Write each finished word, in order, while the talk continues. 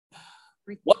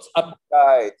What's up,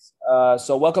 guys?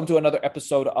 So, welcome to another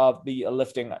episode of the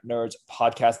Lifting Nerds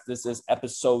podcast. This is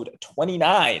episode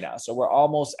 29. So, we're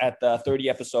almost at the 30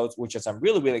 episodes, which is I'm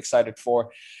really excited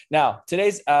for. Now,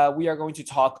 today's we are going to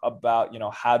talk about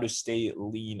how to stay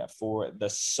lean for the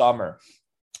summer.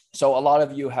 So, a lot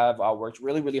of you have worked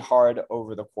really hard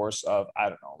over the course of I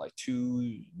don't know, like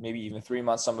 2, maybe even 3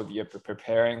 months. Some of you are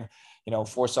preparing.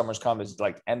 For summer's come is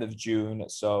like end of June.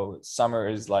 So summer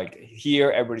is like here,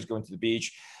 everybody's going to the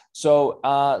beach. So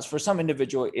for some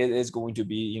individual, it is going to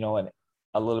be,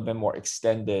 a little bit more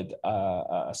extended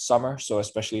summer. So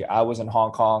especially I was in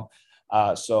Hong Kong.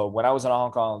 So when I was in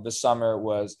Hong Kong, this summer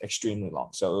was extremely long.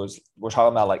 So we're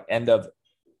talking about like end of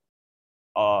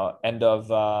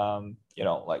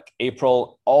like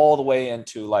April all the way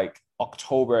into like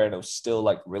October, and it was still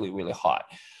like really hot.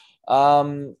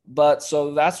 But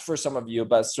so that's for some of you,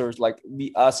 but sort of like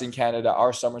us in Canada,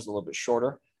 our summer's a little bit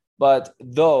shorter. But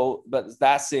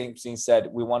that being said,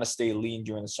 we want to stay lean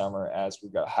during the summer as we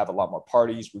have a lot more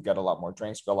parties, we've got a lot more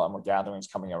drinks, we've got a lot more gatherings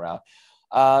coming around.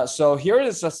 So here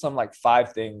is just some like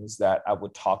 5 things that I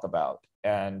would talk about,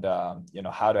 and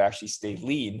how to actually stay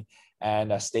lean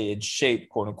and stay in shape,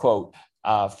 quote unquote,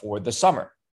 for the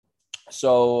summer.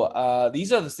 So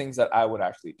these are the things that I would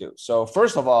actually do. So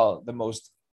first of all, the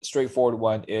most straightforward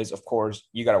one is, of course,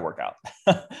 you got to work out.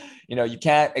 You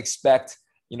can't expect,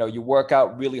 you work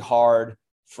out really hard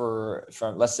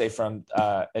from let's say from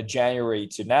January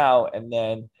to now, and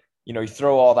then you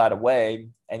throw all that away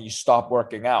and you stop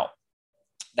working out.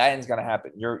 That ain't gonna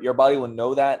happen. Your body will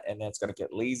know that, and then it's gonna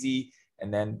get lazy,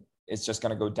 and then it's just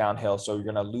gonna go downhill. So you're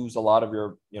gonna lose a lot of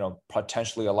your,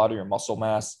 potentially a lot of your muscle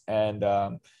mass, and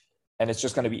it's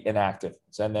just going to be inactive.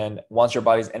 And then once your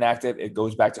body's inactive, it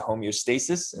goes back to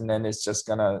homeostasis, and then it's just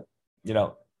going to,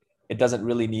 it doesn't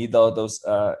really need those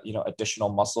additional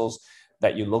muscles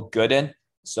that you look good in.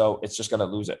 So it's just going to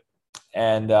lose it.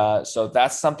 And so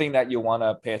that's something that you want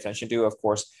to pay attention to. Of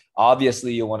course,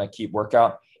 obviously you want to keep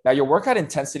workout. Now your workout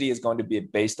intensity is going to be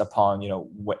based upon,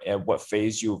 what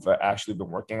phase you've actually been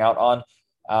working out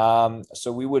on.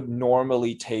 So we would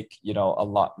normally take, a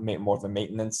lot more of a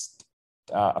maintenance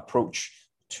approach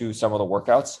to some of the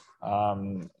workouts.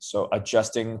 So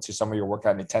adjusting to some of your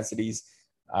workout intensities,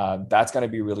 that's going to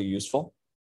be really useful.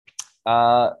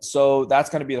 So that's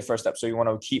going to be the first step. So you want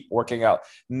to keep working out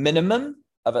minimum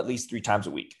of at least 3 times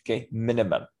a week. Okay.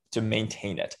 Minimum to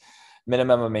maintain it.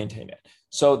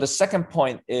 So the second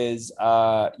point is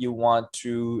you want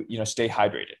to, stay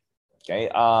hydrated. Okay.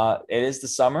 It is the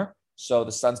summer, so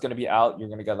the sun's going to be out. You're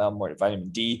going to get a lot more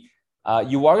vitamin D.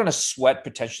 You are going to sweat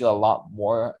potentially a lot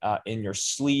more in your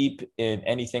sleep, in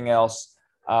anything else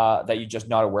that you're just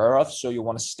not aware of. So you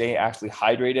want to stay actually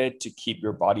hydrated to keep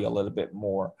your body a little bit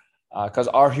more, because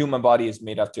our human body is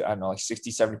made up to, I don't know, like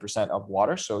 60-70% of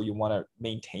water. So you want to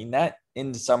maintain that.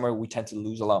 In the summer, we tend to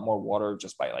lose a lot more water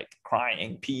just by like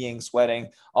crying, peeing, sweating,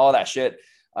 all that shit.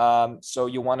 So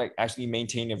you want to actually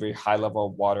maintain a very high level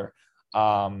of water,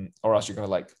 or else you're gonna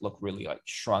like look really like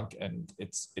shrunk, and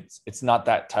it's not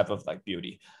that type of like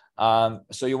beauty.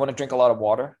 So you want to drink a lot of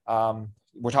water.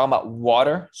 We're talking about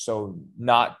water, so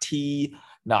not tea,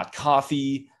 not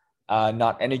coffee,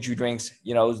 not energy drinks.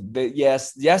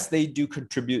 Yes, they do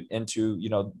contribute into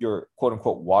your quote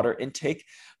unquote water intake,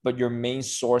 but your main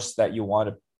source that you want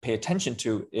to pay attention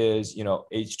to is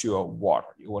H2O, water.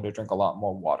 You want to drink a lot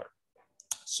more water.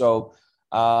 So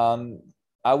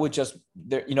I would just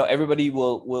there, everybody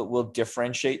will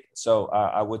differentiate. So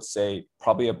I would say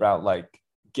probably about like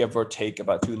give or take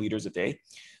about 2 liters a day.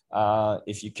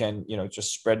 If you can,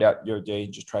 just spread out your day,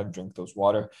 just try to drink those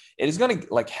water. It is going to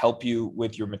like help you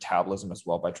with your metabolism as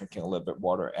well by drinking a little bit of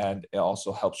water, and it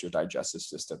also helps your digestive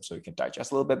system, so you can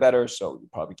digest a little bit better. So you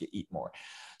probably can eat more.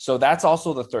 So that's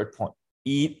also the third point.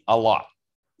 Eat a lot.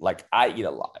 Like I eat a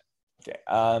lot. Okay.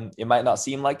 It might not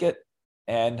seem like it,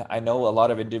 and I know a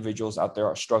lot of individuals out there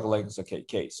are struggling. It's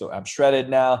okay, so I'm shredded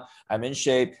now, I'm in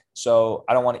shape, so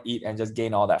I don't want to eat and just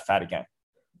gain all that fat again.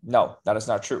 No, that is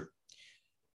not true.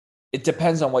 It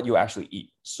depends on what you actually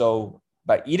eat. So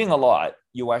by eating a lot,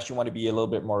 you actually want to be a little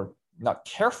bit more, not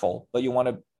careful, but you want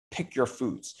to pick your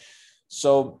foods.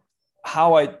 So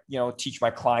how I, teach my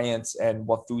clients and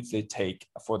what foods they take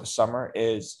for the summer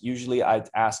is usually I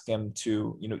ask them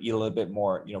to, eat a little bit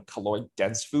more, caloric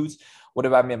dense foods. What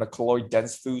do I mean by caloric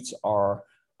dense foods? Are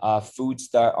foods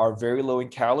that are very low in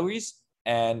calories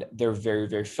and they're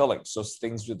very filling. So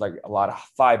things with like a lot of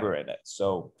fiber in it.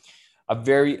 So a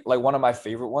very like one of my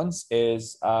favorite ones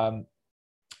is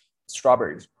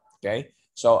strawberries. Okay.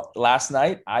 So last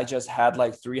night I just had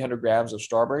like 300 grams of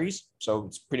strawberries. So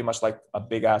it's pretty much like a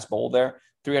big ass bowl there,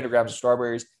 300 grams of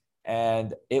strawberries,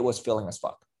 and it was filling as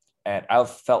fuck. and I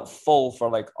felt full for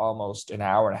like almost an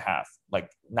hour and a half,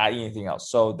 like not eating anything else.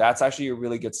 So that's actually a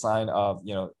really good sign of,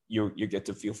 you get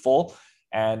to feel full,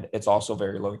 and it's also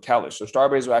very low in calories. So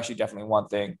strawberries are actually definitely one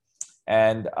thing.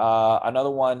 And another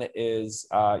one is,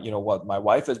 what my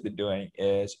wife has been doing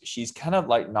is she's kind of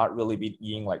like not really been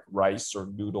eating like rice or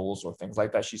noodles or things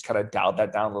like that. She's kind of dialed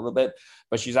that down a little bit,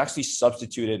 but she's actually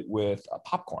substituted with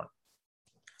popcorn.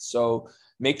 So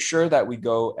make sure that we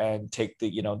go and take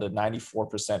the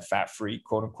 94% fat-free,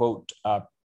 quote unquote,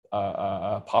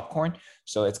 popcorn.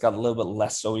 So it's got a little bit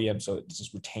less sodium, so it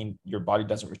just your body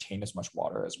doesn't retain as much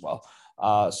water as well.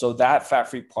 So that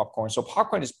fat-free popcorn. So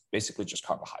popcorn is basically just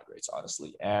carbohydrates,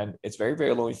 honestly, and it's very,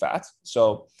 very low in fats.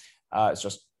 So it's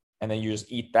just, and then you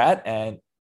just eat that, and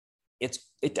it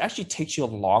actually takes you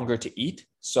longer to eat.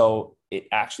 So it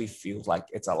actually feels like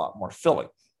it's a lot more filling.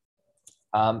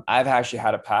 I've actually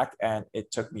had a pack and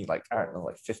it took me like, I don't know,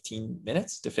 like 15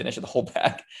 minutes to finish the whole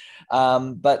pack.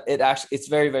 But it's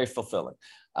very, very fulfilling.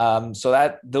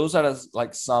 So those are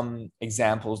like some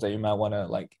examples that you might want to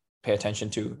like pay attention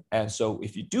to. And so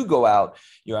if you do go out,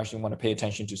 you actually want to pay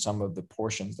attention to some of the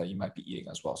portions that you might be eating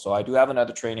as well. So I do have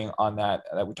another training on that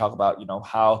we talk about,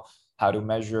 how to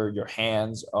measure your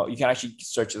hands. You can actually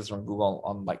search this on Google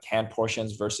on like hand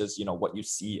portions versus, what you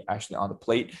see actually on the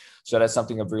plate. So that's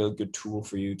something a really good tool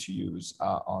for you to use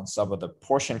on some of the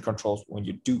portion controls when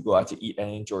you do go out to eat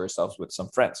and enjoy yourselves with some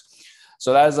friends.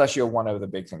 So that is actually one of the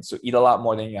big things. So eat a lot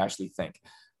more than you actually think.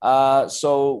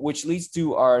 So which leads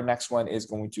to our next one is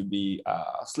going to be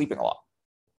sleeping a lot.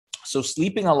 So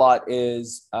sleeping a lot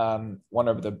is one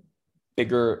of the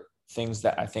bigger things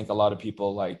that I think a lot of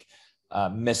people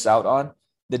miss out on.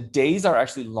 The days are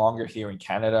actually longer here in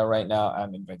Canada right now.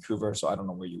 I'm in Vancouver, so I don't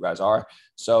know where you guys are.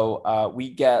 So we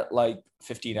get like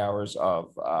 15 hours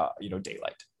of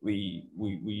daylight.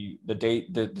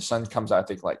 The sun comes out, I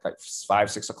think like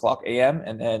 5-6 o'clock a.m.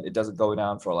 and then it doesn't go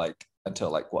down for like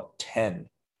until like 10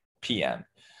 p.m.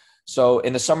 So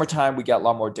in the summertime we get a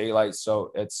lot more daylight,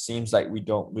 so it seems like we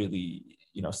don't really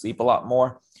sleep a lot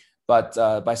more. But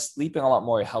by sleeping a lot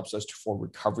more, it helps us for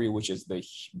recovery, which is the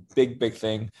big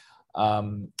thing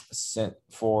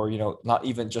for, not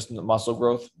even just muscle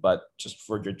growth, but just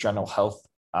for your general health.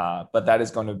 But that is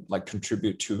going to like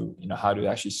contribute to, how to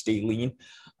actually stay lean.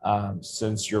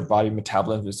 Since your body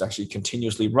metabolism is actually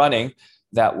continuously running,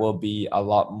 that will be a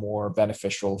lot more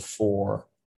beneficial for,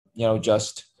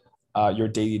 just your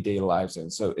daily lives.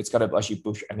 And so it's going to actually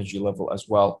boost your energy level as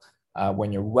well.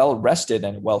 When you're well rested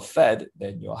and well fed,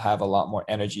 then you'll have a lot more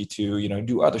energy to,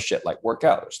 do other shit like work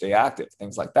out or stay active,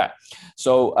 things like that.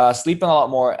 So sleeping a lot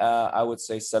more, I would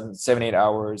say 7-8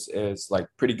 hours is like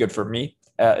pretty good for me.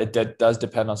 It does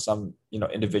depend on some,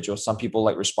 individuals. Some people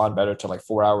like respond better to like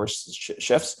 4 hour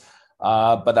shifts,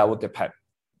 but that will depend.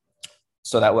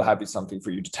 So that will be something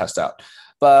for you to test out.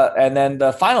 And then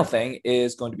the final thing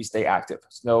is going to be stay active.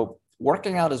 So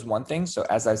working out is one thing. So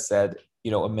as I said,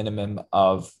 a minimum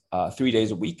of 3 days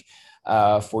a week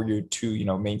for you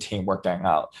to, maintain working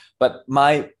out. But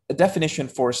my definition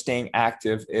for staying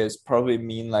active is probably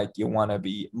mean like you want to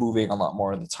be moving a lot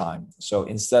more of the time. So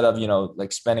instead of,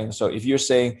 like spending, so if you're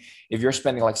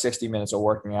spending like 60 minutes of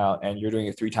working out and you're doing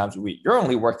it 3 times a week, you're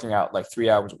only working out like 3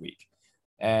 hours a week.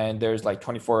 And there's like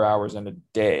 24 hours in a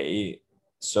day.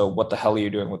 So what the hell are you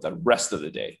doing with the rest of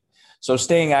the day? So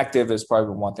staying active is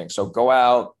probably one thing. So go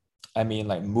out,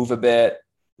 like move a bit,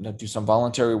 do some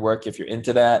voluntary work if you're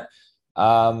into that.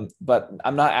 But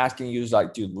I'm not asking you to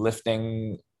like do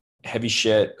lifting heavy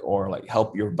shit or like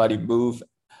help your body move.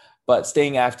 But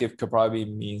staying active could probably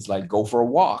means like go for a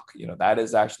walk. That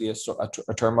is actually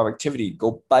a term of activity.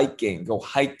 Go biking, go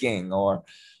hiking, or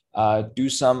do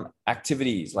some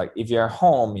activities. Like if you're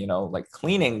home, like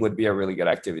cleaning would be a really good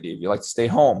activity if you like to stay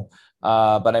home.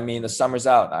 But I mean, the summer's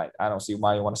out. I don't see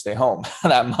why you want to stay home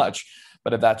that much.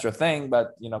 But if that's your thing,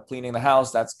 but cleaning the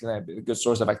house, that's gonna be a good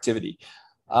source of activity.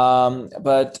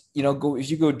 But if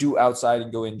you go do outside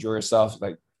and go enjoy yourself,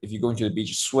 like if you go into the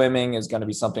beach, swimming is gonna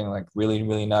be something like really,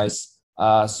 really nice.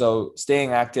 So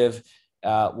staying active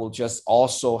will just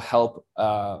also help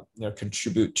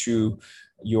contribute to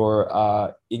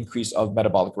your increase of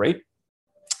metabolic rate.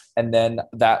 And then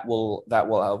that will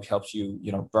help you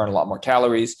burn a lot more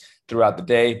calories throughout the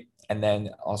day. And then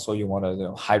also you want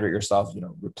to hydrate yourself,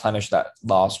 replenish that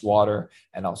lost water,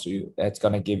 and also it's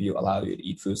going to allow you to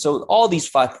eat food. So all these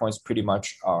 5 points pretty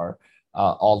much are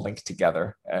all linked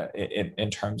together in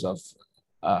terms of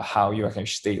how you can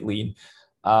stay lean.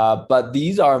 But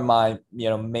these are my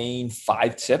main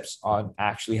 5 tips on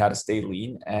actually how to stay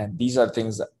lean, and these are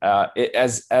things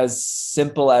as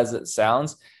simple as it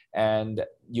sounds. And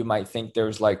you might think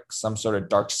there's like some sort of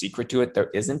dark secret to it. There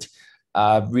isn't.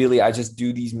 Really, I just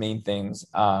do these main things.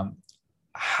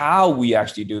 How we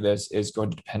actually do this is going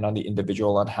to depend on the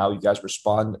individual, on how you guys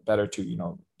respond better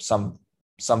to, some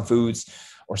foods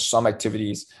or some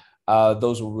activities.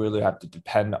 Those will really have to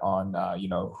depend on,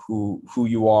 who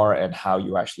you are and how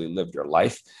you actually live your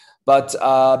life. But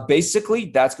basically,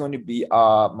 that's going to be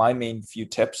my main few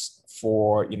tips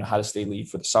for, how to stay lean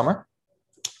for the summer.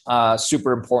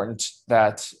 Super important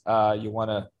that you want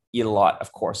to eat a lot.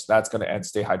 Of course, that's going to, and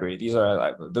stay hydrated. These are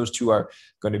like, those two are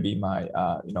going to be my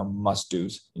must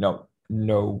do's.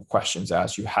 No questions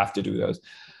asked. You have to do those.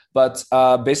 But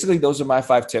basically, those are my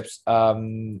 5 tips.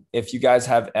 If you guys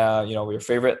have your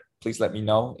favorite, please let me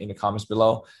know in the comments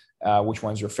below which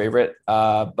one's your favorite.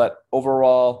 But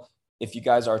overall, if you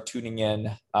guys are tuning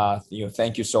in,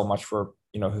 thank you so much for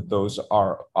those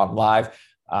are on live.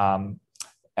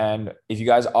 And if you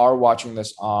guys are watching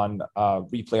this on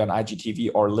replay on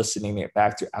IGTV or listening it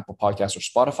back to Apple Podcasts or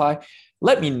Spotify,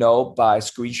 let me know by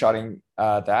screenshotting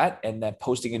that and then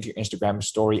posting into your Instagram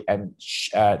story and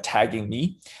tagging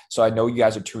me, so I know you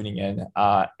guys are tuning in,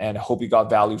 and hope you got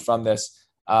value from this.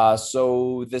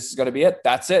 So this is going to be it.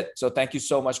 That's it. So thank you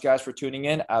so much, guys, for tuning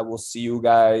in. I will see you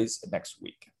guys next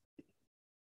week.